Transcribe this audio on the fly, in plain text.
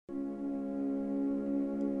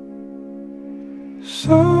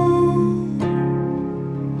So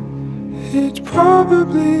it's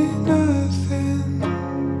probably nothing,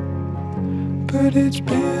 but it's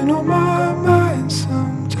been on my mind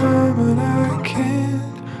sometime and I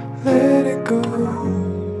can't let it go.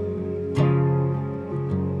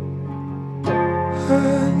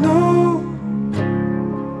 I know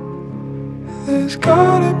there's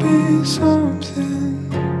gotta be something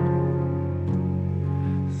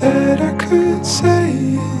that I could say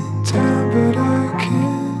in time, but I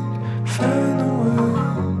can't find the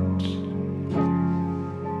words.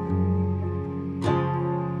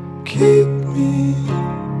 Keep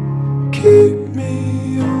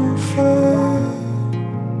me on fire.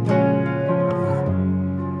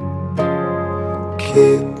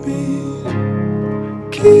 Keep